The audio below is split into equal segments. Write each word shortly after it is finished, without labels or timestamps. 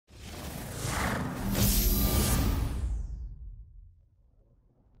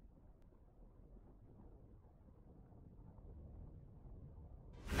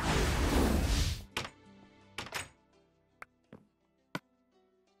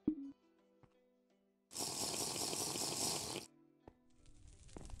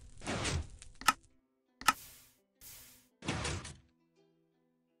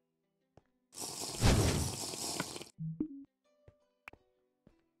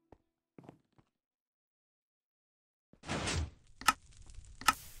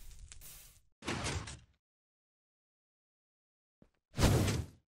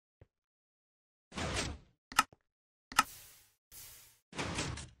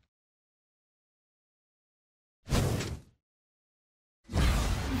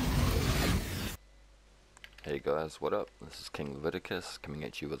Hey guys, what up? This is King Leviticus coming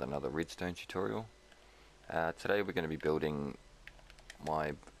at you with another redstone tutorial. Today we're going to be building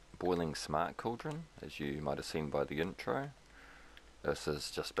my boiling smart cauldron, as you might have seen by the intro. This is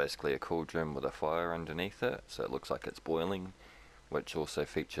just basically a cauldron with a fire underneath it, so it looks like it's boiling, which also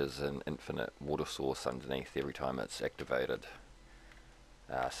features an infinite water source underneath every time it's activated.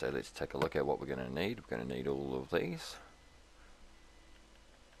 So let's take a look at what we're going to need. We're going to need all of these.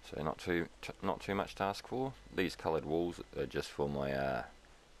 So not too much to ask for. These coloured walls are just for my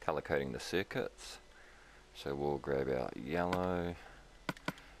colour coding the circuits. So we'll grab our yellow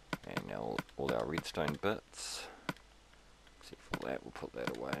and now all our redstone bits. Except for that, we'll put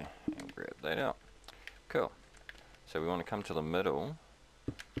that away and grab that out. Cool. So we want to come to the middle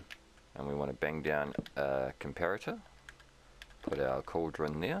and we want to bang down a comparator. Put our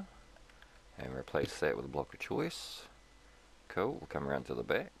cauldron there and replace that with a block of choice. Cool, we'll come around to the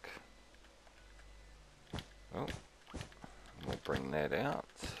back. Oh, we'll bring that out.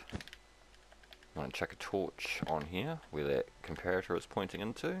 I'm going to chuck a torch on here where that comparator is pointing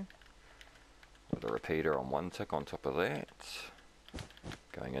into, with a repeater on one tick on top of that,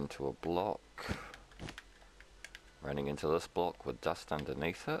 going into a block, running into this block with dust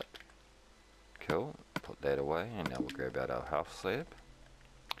underneath it. Cool, put that away, and now we'll grab out our half slab.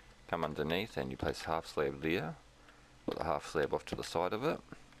 Come underneath and you place half slab there, with a half slab off to the side of it,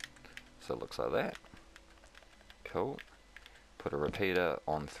 so it looks like that. Cool. Put a repeater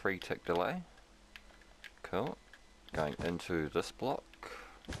on 3 tick delay. Cool. Going into this block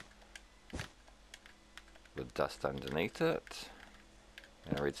with dust underneath it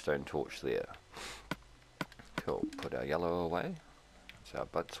and a redstone torch there. Cool. Put our yellow away. So our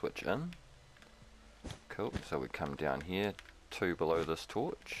bud switch in. Cool. So we come down here 2 below this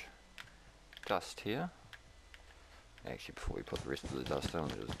torch. Dust here. Actually, before we put the rest of the dust in,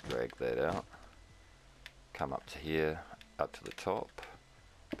 we'll just drag that out. Come up to here, up to the top,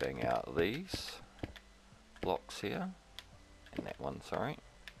 bang out these blocks here, and that one, sorry.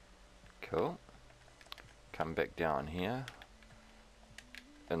 Cool. Come back down here.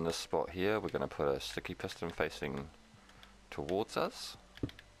 In this spot here, we're going to put a sticky piston facing towards us.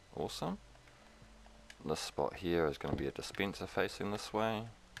 Awesome. This spot here is going to be a dispenser facing this way,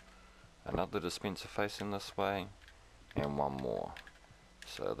 another dispenser facing this way, and one more,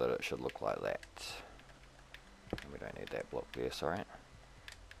 so that it should look like that. We don't need that block there, sorry.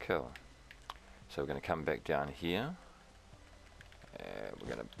 Cool. So we're going to come back down here and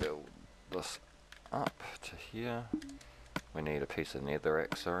we're going to build this up to here. We need a piece of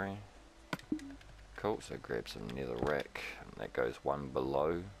netherrack, sorry. Cool, so grab some netherrack, and that goes one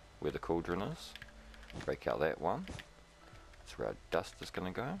below where the cauldron is. Break out that one. That's where our dust is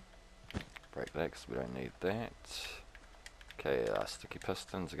going to go. Break that because we don't need that. Okay, our sticky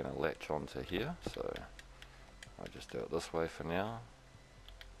pistons are going to latch onto here, so I'll just do it this way for now.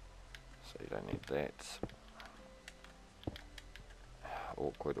 So you don't need that.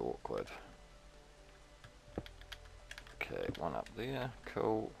 Awkward, awkward. Okay, one up there,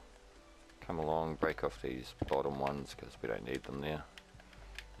 cool. Come along, break off these bottom ones because we don't need them there.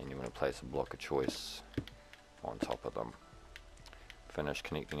 And you want to place a block of choice on top of them. Finish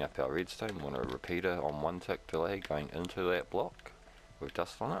connecting up our redstone. We want a repeater on 1 tick delay going into that block with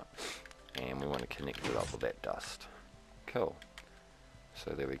dust on it, and we want to connect it up with that dust. Cool.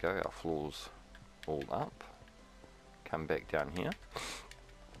 So there we go, our floor's all up. Come back down here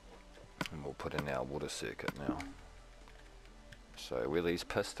and we'll put in our water circuit now. So where these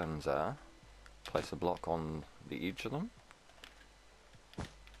pistons are, place a block on the edge of them.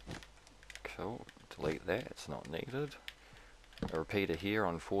 Cool, delete that, it's not needed. A repeater here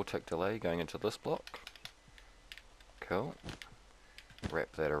on 4 tick delay going into this block. Cool.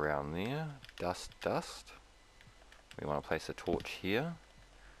 Wrap that around there. Dust, dust. We want to place a torch here.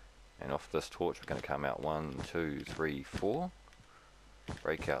 And off this torch we're going to come out 1, 2, 3, 4.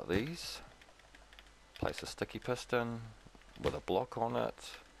 Break out these. Place a sticky piston with a block on it.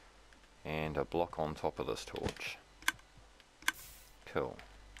 And a block on top of this torch. Cool.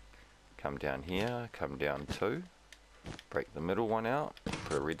 Come down here, come down 2. Break the middle one out,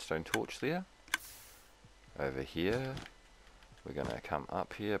 put a redstone torch there. Over here, we're going to come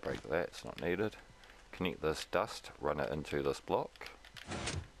up here, break that, it's not needed. Connect this dust, run it into this block,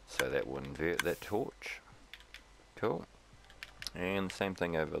 so that will invert that torch. Cool. And same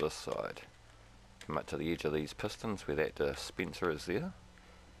thing over this side. Come up to the edge of these pistons where that dispenser is there,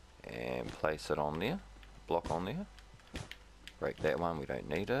 and place it on there, block on there. Break that one, we don't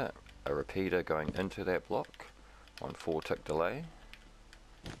need it. A repeater going into that block on 4 tick delay.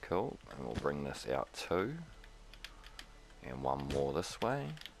 Cool, and we'll bring this out 2 and one more this way.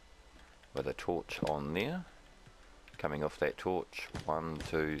 with a torch on there. Coming off that torch, 1,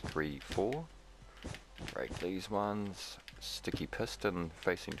 2, 3, 4. Break these ones. Sticky piston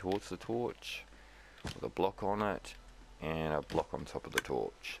facing towards the torch with a block on it and a block on top of the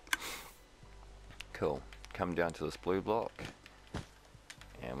torch. Cool. Come down to this blue block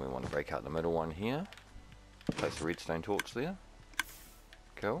and we want to break out the middle one here. Place a redstone torch there.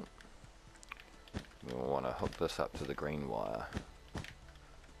 Cool. We want to hook this up to the green wire.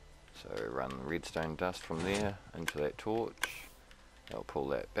 So run redstone dust from there into that torch. I'll pull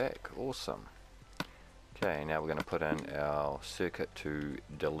that back. Awesome. Okay, now we're going to put in our circuit to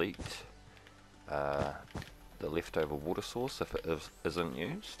delete the leftover water source if it isn't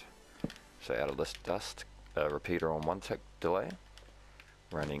used. So out of this dust, repeater on 1 tick delay,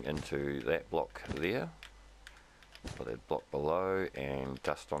 running into that block there, put that block below and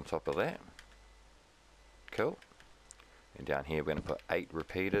dust on top of that. Cool. And down here we're going to put 8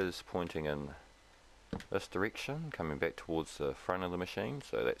 repeaters pointing in this direction, coming back towards the front of the machine.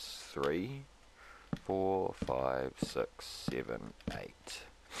 So that's 3, 4, 5, 6, 7, 8.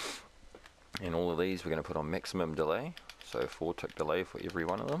 And all of these we're going to put on maximum delay, so 4 tick delay for every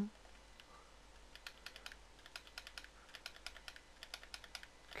one of them.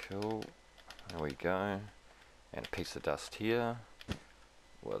 Cool, there we go. And a piece of dust here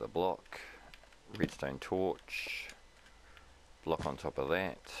with a block, redstone torch, block on top of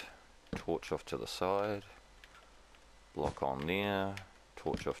that, torch off to the side, block on there,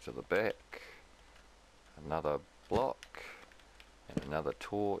 torch off to the back, another block and another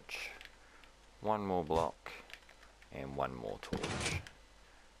torch, one more block and one more torch.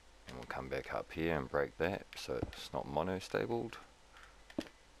 And we'll come back up here and break that so it's not monostabled.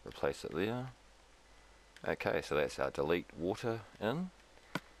 Replace it there. Okay, so that's our delete water in.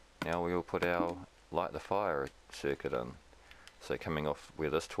 Now we will put our light the fire circuit in. So coming off where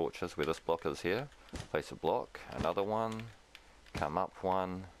this torch is, where this block is here, place a block, another one, come up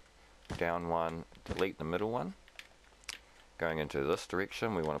one, down one, delete the middle one. Going into this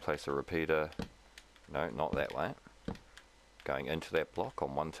direction, we want to place a repeater, no, not that way. Going into that block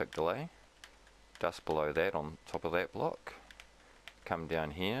on 1 tick delay, dust below that on top of that block, come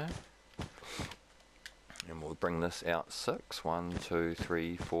down here, and we'll bring this out 6, 1, 2,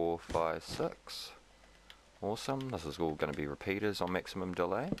 3, 4, 5, 6. Awesome, this is all going to be repeaters on maximum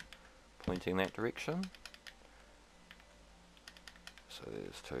delay, pointing that direction. So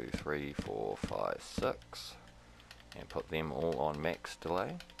there's 2, 3, 4, 5, 6, and put them all on max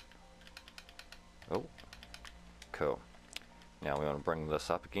delay. Oh, cool. Now we want to bring this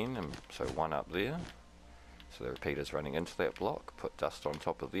up again, and so 1 up there. So the repeater's running into that block, put dust on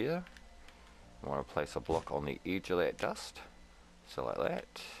top of there. We want to place a block on the edge of that dust, so like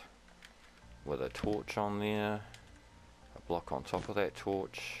that, with a torch on there, a block on top of that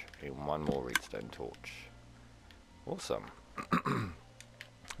torch, and one more redstone torch. Awesome.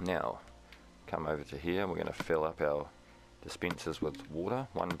 Now, come over to here, we're going to fill up our dispensers with water,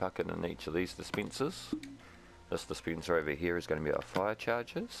 1 bucket in each of these dispensers. This dispenser over here is going to be our fire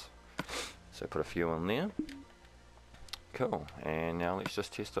chargers, so put a few in there. Cool, and now let's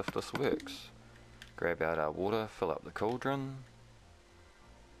just test if this works. Grab out our water, fill up the cauldron,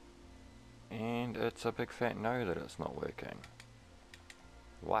 and it's a big fat no that it's not working.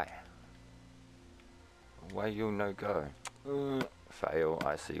 Why? Why you no go? Fail,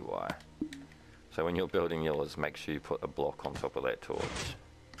 I see why. So when you're building yours, make sure you put a block on top of that torch.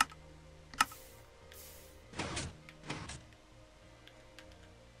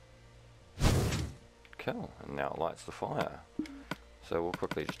 Cool, and now it lights the fire. So we'll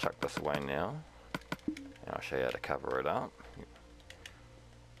quickly just chuck this away now, and I'll show you how to cover it up.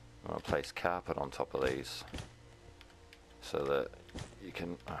 I'm going to place carpet on top of these so that you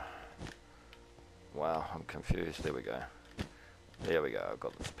can... wow, I'm confused. There we go. There we go, I've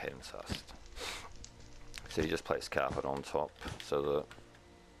got this pan sussed. So you just place carpet on top so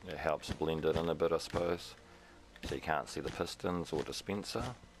that it helps blend it in a bit, I suppose. So you can't see the pistons or dispenser.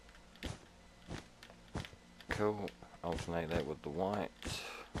 Cool, alternate that with the white.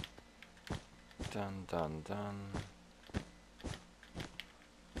 Done, done, done.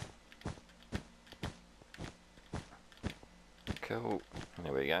 Cool,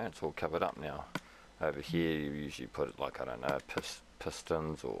 there we go, it's all covered up now. Over here you usually put it like, I don't know,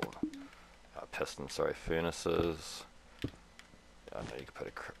 pistons or furnaces. I don't know, you could put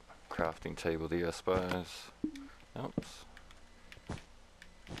a crafting table there, I suppose. Oops.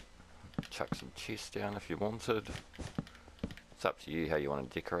 Chuck some chests down if you wanted. It's up to you how you want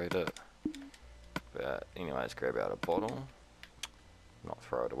to decorate it. But anyways, grab out a bottle. Not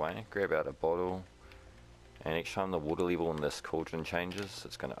throw it away. Grab out a bottle. And each time the water level in this cauldron changes,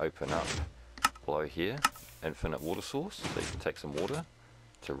 it's going to open up below here, infinite water source, so you can take some water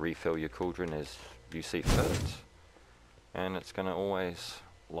to refill your cauldron as you see fit. And it's going to always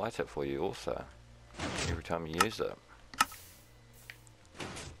light it for you also, every time you use it.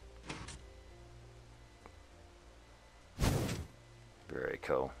 Very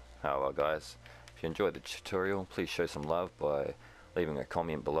cool. Oh well guys, if you enjoyed the tutorial, please show some love by leaving a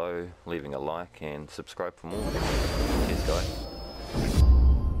comment below, leaving a like and subscribe for more. Cheers guys.